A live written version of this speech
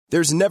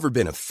There's never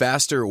been a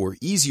faster or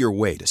easier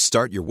way to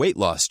start your weight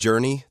loss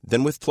journey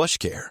than with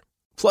PlushCare.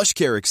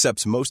 PlushCare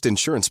accepts most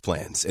insurance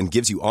plans and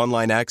gives you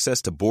online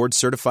access to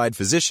board-certified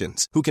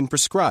physicians who can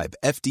prescribe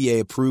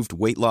FDA-approved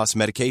weight loss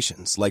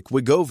medications like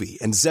Wegovy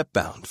and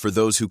Zepbound for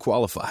those who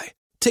qualify.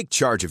 Take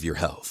charge of your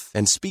health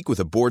and speak with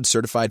a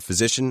board-certified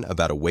physician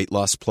about a weight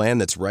loss plan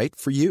that's right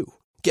for you.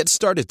 Get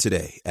started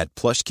today at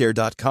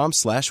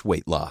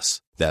plushcare.com/weight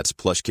loss. That's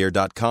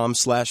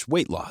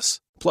plushcare.com/weight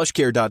loss.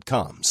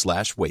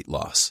 plushcare.com/weight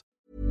loss.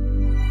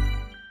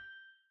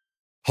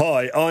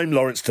 Hi, I'm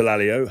Lawrence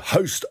Dallaglio,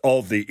 host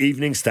of the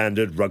Evening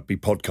Standard Rugby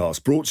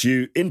Podcast, brought to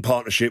you in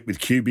partnership with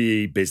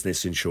QBE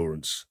Business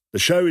Insurance. The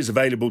show is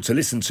available to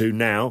listen to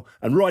now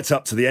and right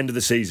up to the end of the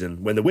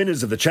season, when the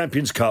winners of the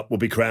Champions Cup will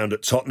be crowned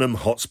at Tottenham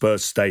Hotspur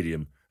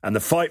Stadium, and the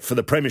fight for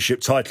the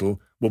Premiership title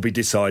will be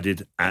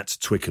decided at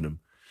Twickenham.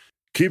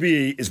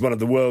 QBE is one of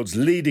the world's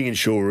leading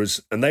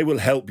insurers, and they will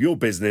help your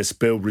business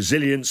build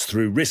resilience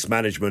through risk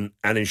management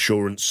and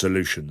insurance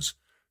solutions.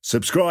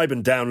 Subscribe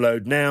and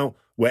download now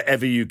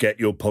wherever you get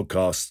your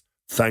podcasts.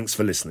 Thanks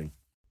for listening.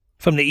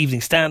 From the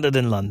Evening Standard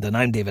in London,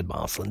 I'm David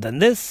Marsland, and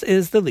this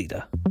is The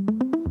Leader.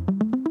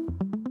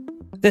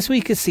 This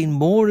week has seen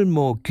more and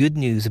more good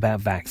news about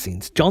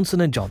vaccines.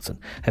 Johnson & Johnson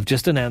have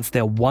just announced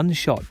their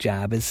one-shot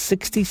jab is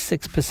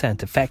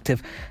 66%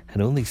 effective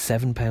and only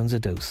 £7 a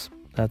dose.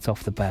 That's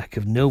off the back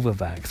of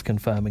Novavax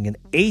confirming an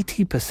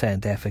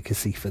 80%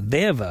 efficacy for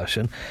their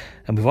version,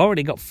 and we've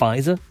already got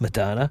Pfizer,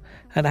 Moderna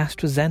and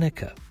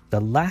AstraZeneca, the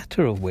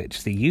latter of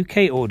which the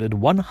UK ordered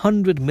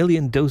 100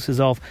 million doses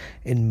of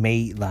in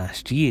May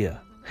last year.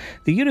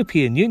 The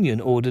European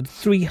Union ordered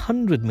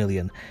 300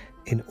 million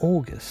in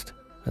August,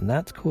 and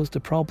that's caused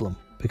a problem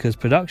because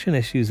production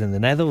issues in the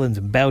Netherlands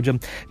and Belgium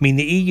mean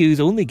the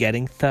EU's only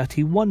getting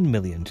 31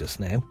 million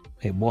just now.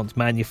 It wants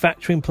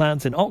manufacturing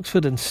plants in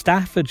Oxford and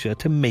Staffordshire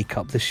to make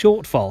up the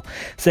shortfall,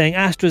 saying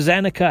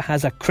AstraZeneca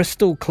has a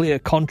crystal clear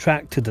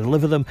contract to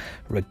deliver them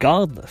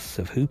regardless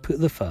of who put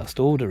the first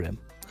order in.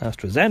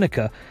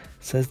 AstraZeneca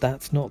says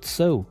that's not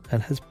so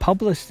and has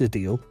published the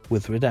deal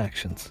with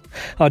redactions.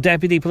 Our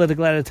deputy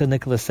political editor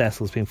Nicholas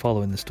Cecil has been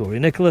following the story.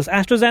 Nicholas,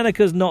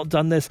 AstraZeneca's not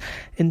done this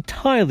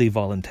entirely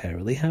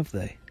voluntarily, have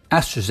they?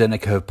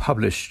 AstraZeneca have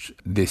published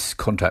this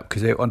contract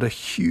because they're under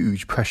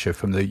huge pressure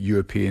from the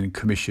European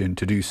Commission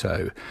to do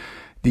so.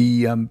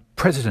 The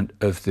president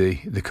of the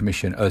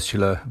Commission,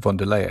 Ursula von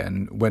der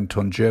Leyen, went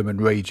on German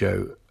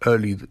radio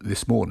early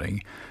this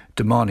morning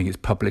demanding its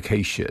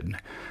publication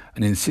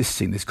and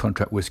insisting this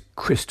contract was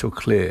crystal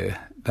clear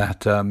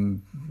that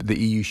the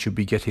EU should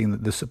be getting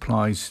the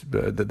supplies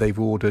that they've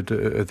ordered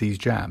of these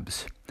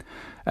jabs.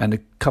 And a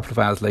couple of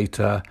hours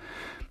later,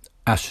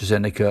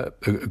 AstraZeneca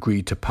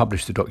agreed to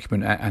publish the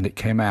document and it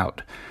came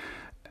out.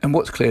 And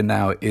what's clear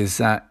now is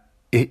that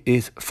it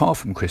is far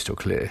from crystal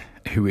clear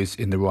who is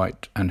in the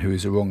right and who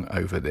is wrong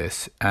over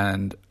this.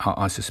 And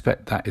I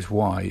suspect that is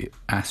why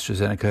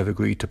AstraZeneca have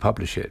agreed to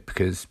publish it,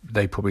 because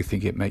they probably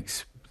think it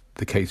makes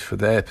the case for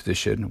their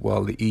position,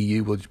 while the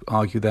EU will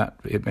argue that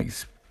it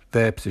makes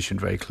their position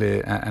very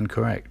clear and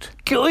correct.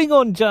 Going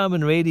on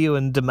German radio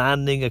and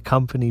demanding a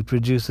company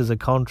produces a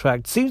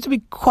contract seems to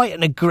be quite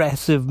an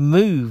aggressive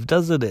move,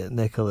 doesn't it,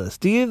 Nicholas?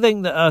 Do you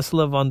think that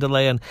Ursula von der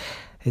Leyen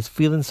is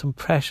feeling some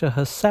pressure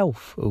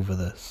herself over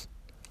this?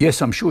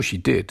 Yes, I'm sure she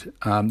did.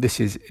 This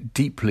is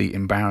deeply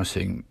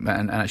embarrassing,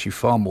 and actually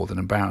far more than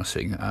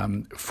embarrassing,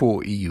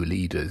 for EU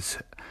leaders.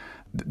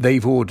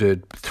 They've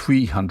ordered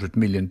 300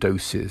 million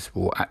doses,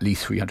 or at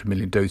least 300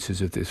 million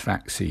doses of this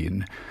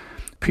vaccine.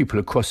 People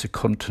across the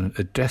continent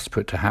are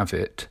desperate to have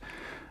it,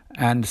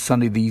 and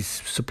suddenly these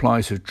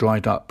supplies have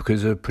dried up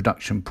because of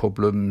production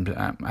problems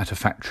at a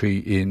factory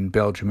in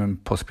Belgium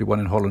and possibly one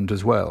in Holland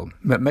as well.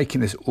 But making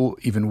this all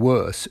even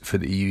worse for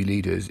the EU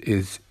leaders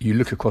is you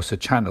look across the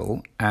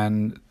channel,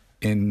 and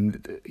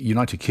in the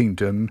United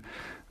Kingdom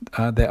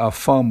there are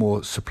far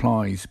more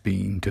supplies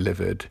being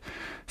delivered.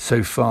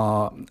 So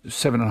far,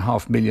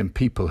 7.5 million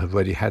people have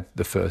already had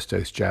the first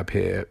dose jab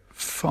here,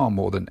 far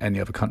more than any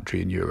other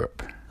country in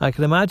Europe. I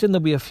can imagine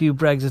there'll be a few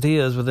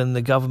Brexiteers within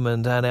the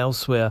government and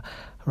elsewhere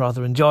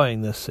rather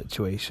enjoying this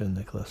situation,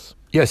 Nicholas.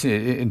 Yes,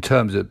 in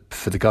terms of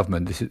for the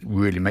government, this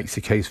really makes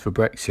the case for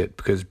Brexit,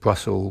 because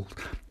Brussels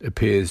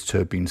appears to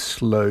have been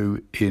slow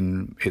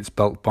in its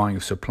bulk buying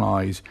of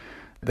supplies.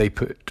 They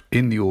put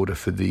in the order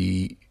for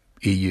the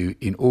EU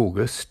in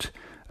August.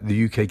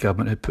 The UK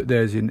government had put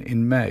theirs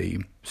in May.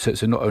 So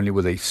not only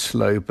were they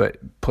slow, but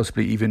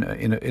possibly even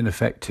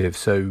ineffective.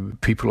 So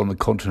people on the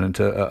continent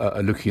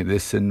are looking at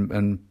this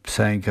and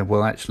saying,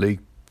 well, actually,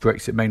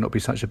 Brexit may not be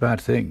such a bad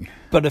thing.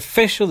 But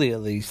officially,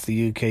 at least,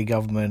 the UK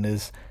government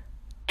is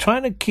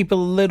trying to keep a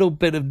little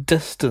bit of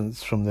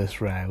distance from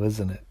this row,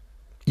 isn't it?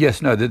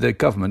 Yes, no, the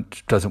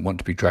government doesn't want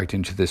to be dragged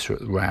into this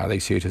row. They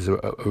see it as a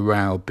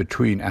row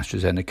between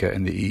AstraZeneca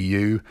and the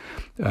EU.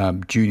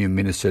 Junior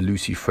Minister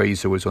Lucy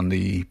Fraser was on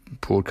the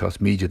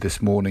broadcast media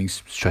this morning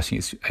stressing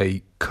it's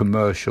a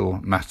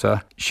commercial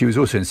matter. She was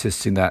also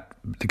insisting that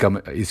the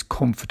government is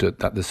confident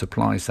that the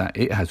supplies that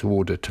it has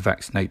ordered to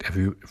vaccinate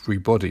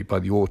everybody by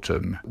the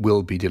autumn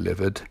will be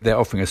delivered. They're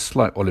offering a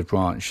slight olive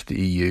branch to the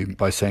EU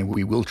by saying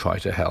we will try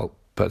to help.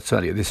 But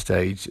certainly at this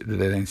stage,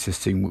 they're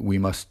insisting we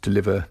must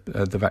deliver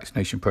the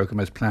vaccination programme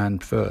as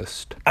planned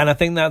first. And I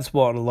think that's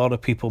what a lot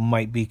of people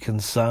might be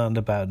concerned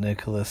about,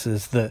 Nicholas,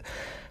 is that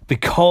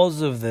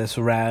because of this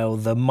row,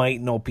 there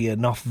might not be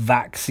enough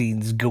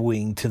vaccines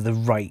going to the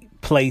right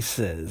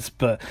places.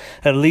 But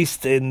at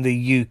least in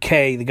the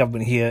UK, the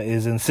government here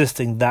is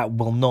insisting that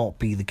will not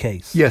be the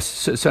case. Yes,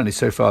 certainly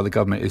so far the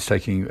government is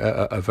taking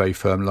a very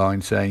firm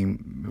line,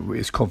 saying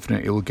it's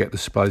confident it will get the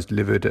supplies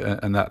delivered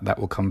and that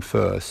will come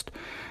first.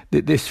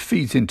 This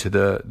feeds into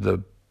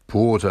the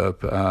broader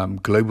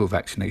global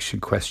vaccination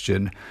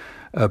question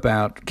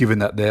about, given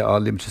that there are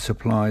limited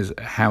supplies,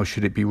 how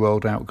should it be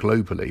rolled out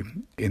globally?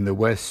 In the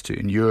West,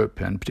 in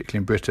Europe, and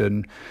particularly in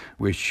Britain,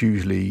 we're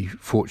hugely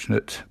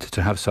fortunate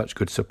to have such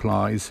good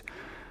supplies.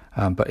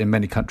 But in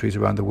many countries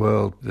around the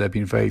world, there have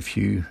been very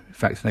few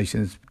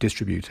vaccinations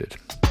distributed.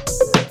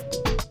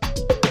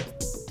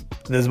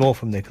 There's more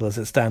from Nicholas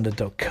at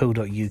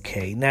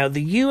standard.co.uk. Now,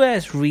 the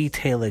US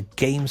retailer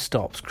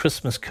GameStop's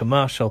Christmas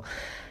commercial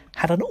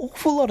had an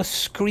awful lot of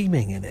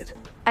screaming in it.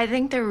 I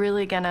think they're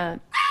really gonna...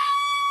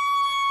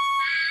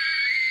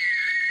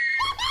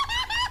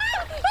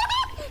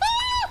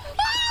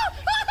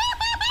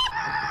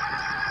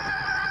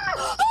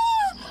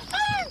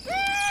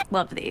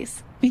 Love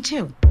these. Me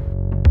too.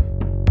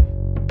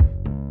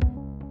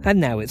 And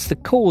now it's the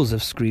cause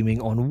of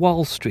screaming on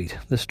Wall Street.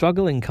 The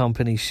struggling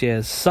company's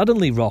shares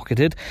suddenly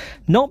rocketed,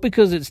 not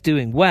because it's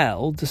doing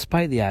well,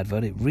 despite the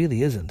advert, it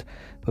really isn't,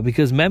 but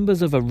because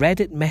members of a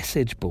Reddit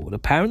message board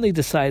apparently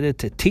decided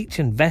to teach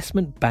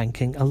investment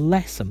banking a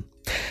lesson.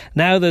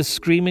 Now there's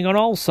screaming on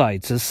all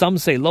sides, as some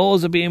say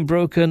laws are being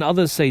broken,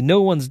 others say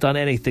no one's done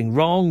anything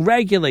wrong,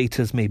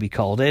 regulators may be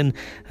called in,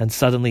 and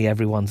suddenly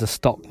everyone's a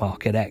stock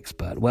market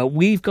expert. Well,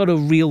 we've got a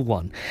real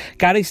one.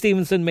 Gary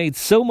Stevenson made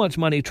so much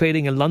money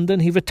trading in London,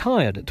 he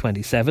retired at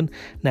 27.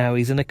 Now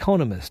he's an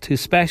economist who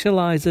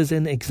specialises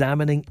in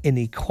examining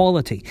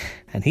inequality,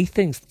 and he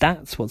thinks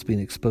that's what's been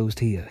exposed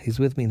here. He's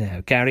with me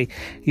now. Gary,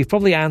 you've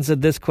probably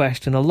answered this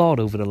question a lot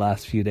over the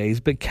last few days,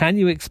 but can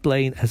you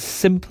explain as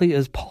simply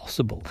as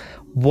possible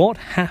what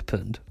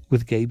happened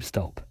with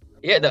GameStop?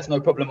 Yeah, that's no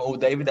problem at all,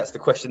 David. That's the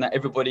question that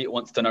everybody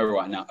wants to know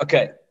right now.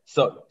 Okay,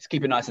 so let's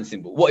keep it nice and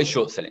simple. What is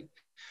short selling?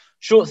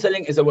 Short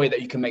selling is a way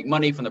that you can make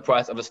money from the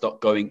price of a stock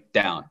going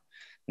down.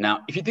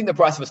 Now, if you think the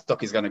price of a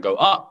stock is going to go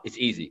up, it's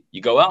easy.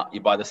 You go out,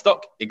 you buy the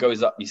stock, it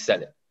goes up, you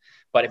sell it.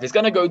 But if it's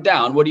going to go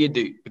down, what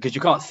do? Because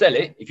you can't sell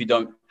it if you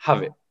don't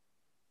have it.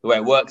 The way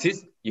it works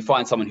is you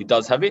find someone who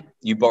does have it,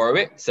 you borrow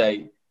it,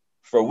 say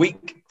for a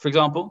week, for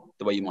example,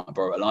 the way you might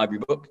borrow a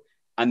library book,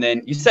 and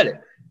then you sell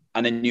it.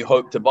 And then you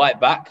hope to buy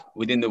it back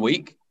within the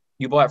week.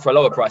 You buy it for a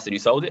lower price than you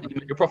sold it and you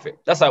make a profit.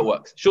 That's how it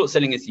works. Short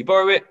selling is you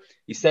borrow it,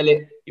 you sell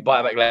it, you buy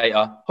it back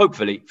later,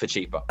 hopefully for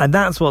cheaper. And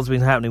that's what's been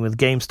happening with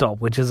GameStop,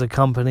 which is a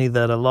company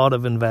that a lot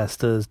of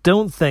investors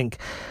don't think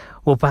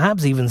will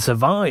perhaps even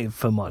survive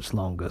for much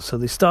longer. So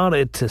they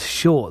started to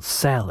short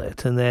sell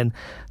it. And then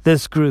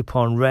this group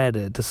on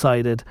Reddit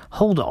decided,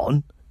 hold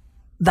on,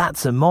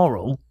 that's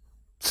immoral.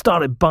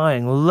 Started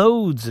buying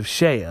loads of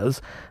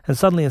shares, and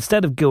suddenly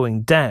instead of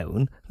going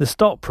down, the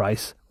stock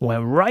price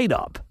went right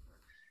up.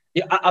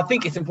 Yeah, I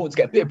think it's important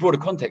to get a bit of broader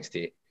context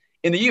here.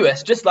 In the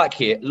US, just like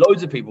here,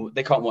 loads of people,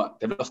 they can't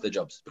work. They've lost their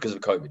jobs because of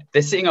COVID.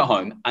 They're sitting at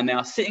home, and they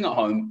are sitting at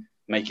home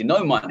making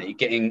no money,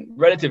 getting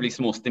relatively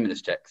small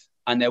stimulus checks,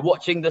 and they're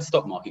watching the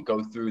stock market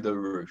go through the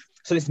roof.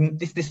 So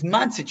this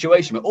mad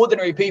situation where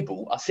ordinary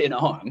people are sitting at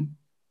home,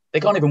 they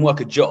can't even work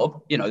a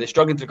job. You know, they're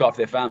struggling to look after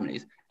their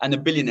families. And the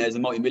billionaires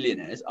and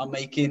multimillionaires are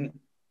making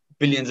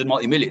billions and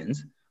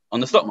multi-millions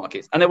on the stock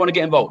markets. And they want to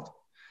get involved.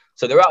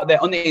 So they're out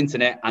there on the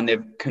internet and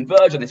they've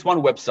converged on this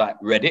one website,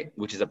 Reddit,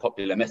 which is a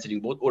popular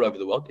messaging board all over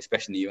the world,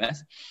 especially in the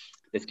US.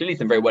 There's clearly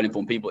some very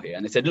well-informed people here.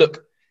 And they said,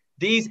 look,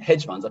 these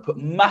hedge funds have put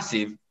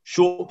massive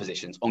short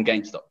positions on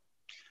GameStop.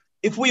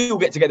 If we all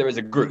get together as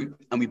a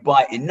group and we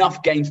buy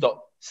enough GameStop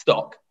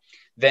stock,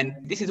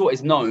 then this is what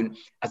is known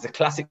as the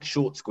classic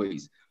short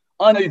squeeze.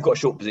 I know you've got a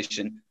short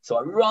position, so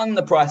I run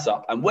the price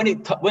up. And when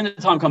the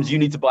time comes you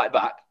need to buy it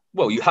back,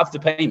 well, you have to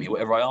pay me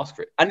whatever I ask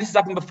for it. And this has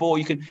happened before.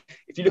 If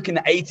you look in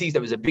the 80s,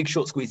 there was a big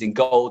short squeeze in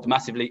gold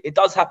massively. It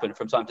does happen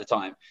from time to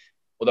time,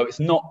 although it's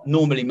not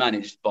normally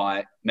managed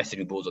by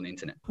messaging boards on the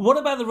internet. What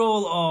about the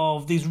role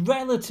of these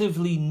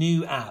relatively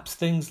new apps,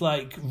 things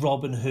like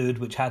Robinhood,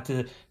 which had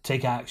to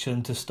take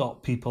action to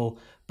stop people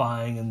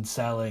buying and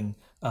selling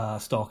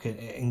stock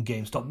in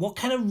GameStop? What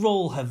kind of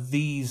role have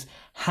these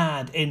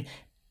had in...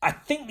 I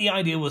think the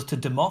idea was to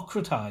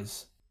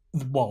democratize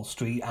Wall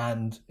Street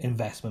and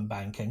investment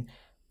banking.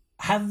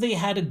 Have they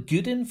had a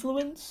good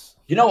influence?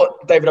 You know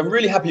what, David, I'm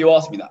really happy you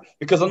asked me that,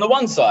 because on the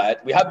one side,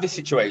 we have this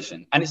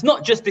situation, and it's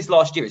not just this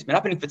last year, it's been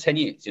happening for 10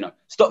 years. You know,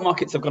 stock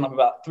markets have gone up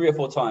about 3 or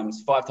 4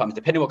 times, 5 times,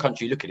 depending on what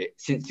country you look at it,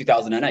 since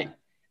 2008.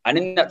 And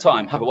in that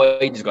time, have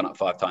wages gone up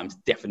 5 times?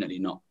 Definitely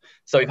not.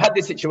 So we've had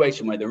this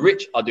situation where the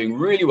rich are doing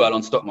really well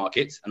on stock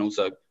markets and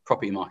also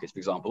property markets, for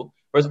example,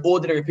 whereas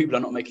ordinary people are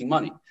not making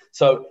money.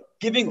 So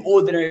giving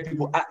ordinary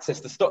people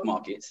access to stock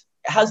markets,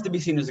 it has to be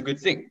seen as a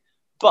good thing.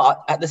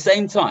 But at the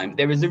same time,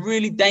 there is a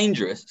really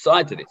dangerous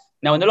side to this.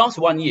 Now, in the last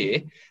 1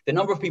 year, the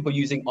number of people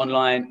using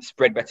online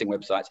spread betting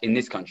websites in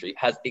this country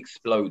has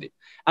exploded.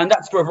 And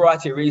that's for a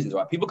variety of reasons,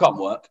 right? People can't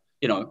work.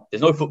 You know,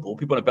 there's no football.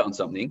 People want to bet on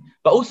something.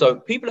 But also,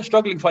 people are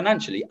struggling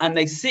financially, and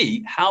they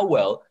see how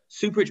well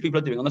super rich people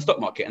are doing on the stock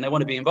market, and they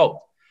want to be involved.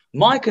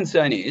 My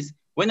concern is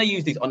when they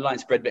use these online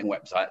spread betting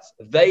websites,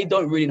 they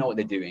don't really know what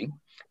they're doing.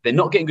 They're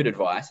not getting good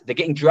advice. They're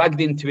getting dragged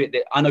into it.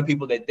 I know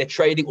people, they're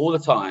trading all the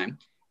time.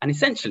 And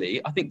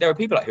essentially, I think there are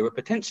people out here who are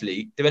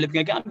potentially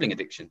developing a gambling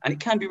addiction, and it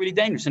can be really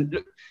dangerous. And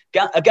look,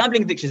 a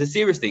gambling addiction is a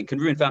serious thing, can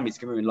ruin families,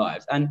 can ruin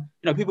lives. And,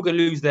 you know, people can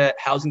lose their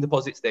housing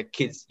deposits, their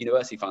kids'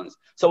 university funds.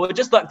 So I'd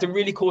just like to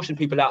really caution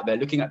people out there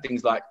looking at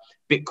things like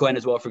Bitcoin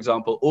as well, for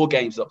example, or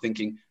GameStop,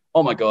 thinking,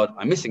 oh my God,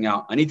 I'm missing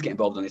out. I need to get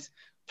involved in this.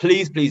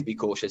 Please be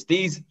cautious.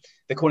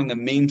 They're calling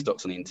them meme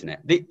stocks on the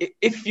internet.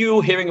 If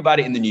you're hearing about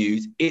it in the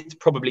news, it's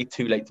probably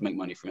too late to make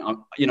money from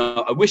it.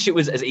 I wish it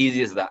was as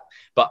easy as that.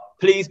 But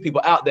please,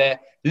 people out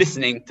there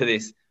listening to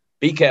this,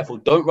 be careful.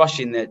 Don't rush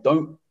in there.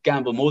 Don't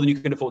gamble more than you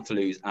can afford to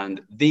lose. And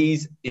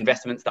these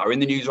investments that are in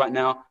the news right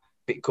now,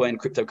 Bitcoin,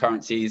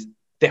 cryptocurrencies,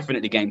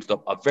 definitely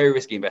GameStop, are very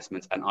risky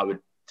investments. And I would,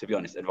 to be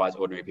honest, advise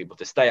ordinary people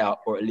to stay out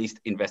or at least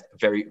invest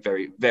very,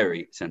 very,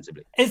 very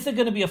sensibly. Is there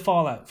going to be a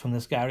fallout from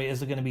this, Gary? Is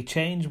there going to be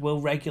change?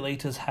 Will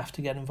regulators have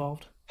to get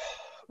involved?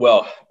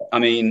 Well, I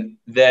mean,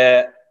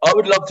 I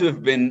would love to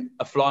have been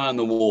a fly on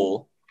the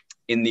wall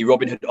in the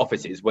Robinhood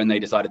offices when they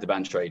decided to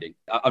ban trading.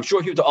 I'm sure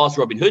if you were to ask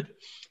Robinhood,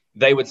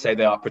 they would say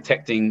they are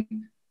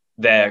protecting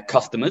their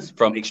customers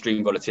from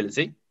extreme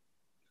volatility.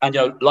 And,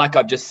 you know, like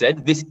I've just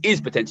said, this is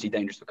potentially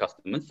dangerous for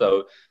customers.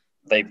 So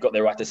they've got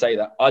their right to say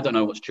that. I don't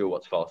know what's true or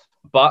what's false,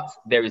 but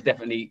there is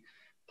definitely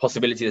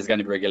possibility there's going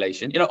to be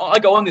regulation. You know, I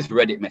go on this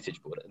Reddit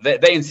message board.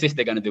 They insist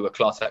they're going to do a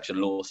class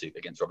action lawsuit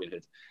against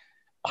Robinhood.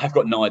 I've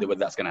got no idea whether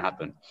that's going to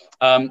happen.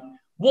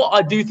 What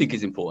I do think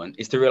is important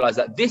is to realize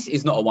that this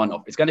is not a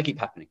one-off. It's going to keep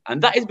happening.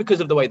 And that is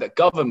because of the way that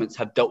governments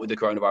have dealt with the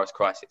coronavirus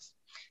crisis.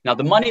 Now,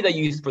 the money they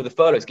used for the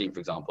furlough scheme, for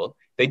example,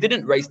 they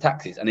didn't raise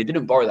taxes and they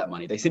didn't borrow that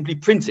money. They simply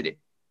printed it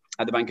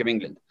at the Bank of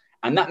England.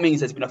 And that means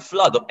there's been a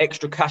flood of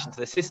extra cash into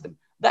the system.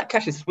 That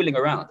cash is swilling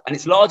around and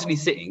it's largely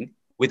sitting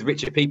with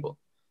richer people.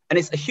 And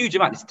it's a huge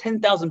amount. It's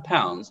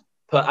 £10,000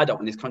 per adult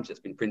in this country that's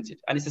been printed.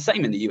 And it's the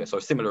same in the US, or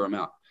a similar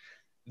amount.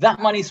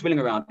 That money swilling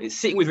around is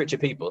sitting with richer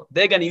people.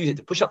 They're going to use it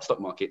to push up stock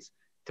markets,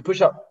 to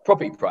push up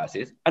property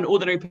prices, and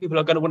ordinary people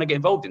are going to want to get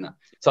involved in that.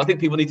 So I think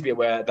people need to be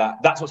aware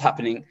that that's what's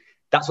happening.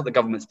 That's what the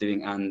government's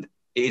doing, and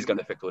it is going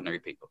to affect ordinary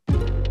people.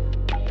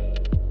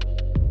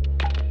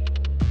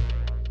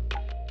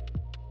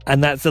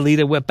 And that's The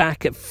Leader. We're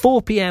back at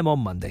 4 p.m. on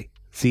Monday.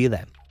 See you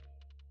then.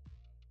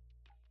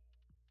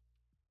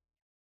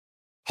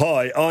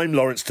 Hi, I'm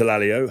Lawrence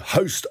Dallaglio,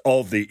 host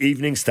of the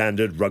Evening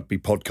Standard Rugby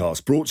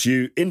Podcast, brought to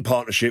you in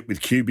partnership with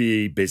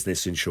QBE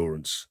Business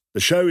Insurance. The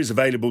show is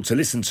available to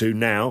listen to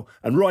now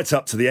and right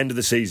up to the end of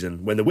the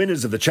season, when the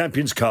winners of the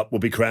Champions Cup will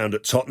be crowned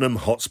at Tottenham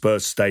Hotspur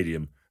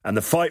Stadium, and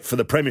the fight for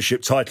the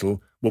Premiership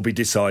title will be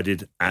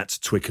decided at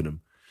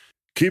Twickenham.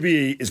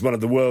 QBE is one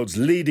of the world's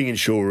leading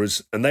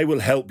insurers, and they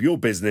will help your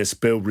business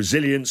build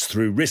resilience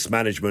through risk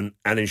management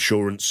and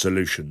insurance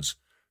solutions.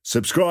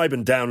 Subscribe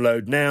and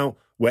download now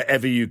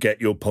wherever you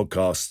get your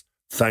podcasts.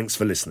 Thanks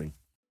for listening.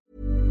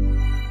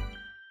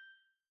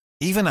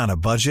 Even on a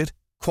budget,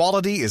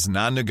 quality is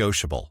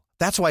non-negotiable.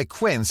 That's why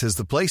Quince is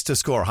the place to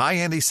score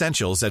high-end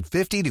essentials at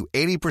 50 to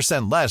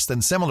 80% less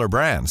than similar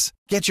brands.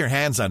 Get your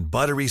hands on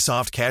buttery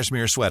soft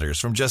cashmere sweaters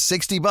from just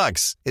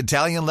 $60,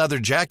 Italian leather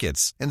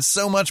jackets, and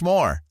so much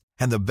more.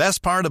 And the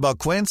best part about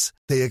Quince,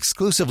 they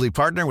exclusively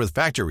partner with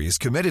factories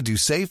committed to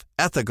safe,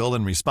 ethical,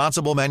 and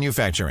responsible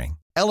manufacturing.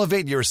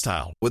 Elevate your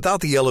style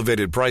without the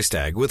elevated price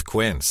tag with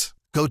Quince.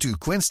 Go to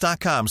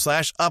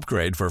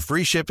quince.com/upgrade for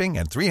free shipping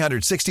and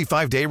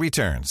 365-day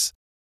returns.